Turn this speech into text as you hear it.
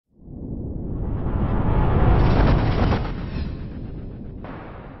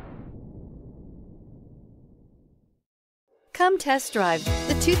Come test drive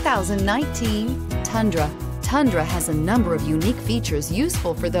the 2019 Tundra. Tundra has a number of unique features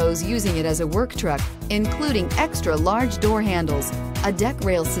useful for those using it as a work truck, including extra large door handles, a deck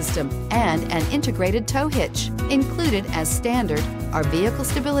rail system, and an integrated tow hitch. Included as standard are vehicle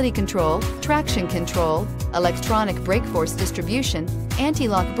stability control, traction control, electronic brake force distribution,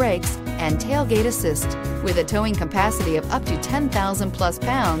 anti-lock brakes, and tailgate assist. With a towing capacity of up to 10,000 plus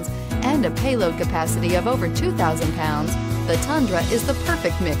pounds and a payload capacity of over 2,000 pounds, the Tundra is the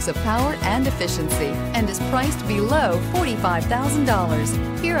perfect mix of power and efficiency and is priced below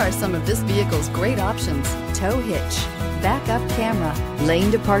 $45,000. Here are some of this vehicle's great options: tow hitch, backup camera, lane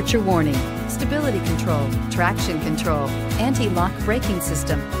departure warning, stability control, traction control, anti-lock braking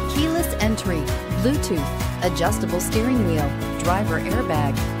system, keyless entry, Bluetooth, adjustable steering wheel, driver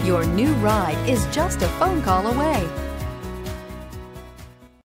airbag. Your new ride is just a phone call away.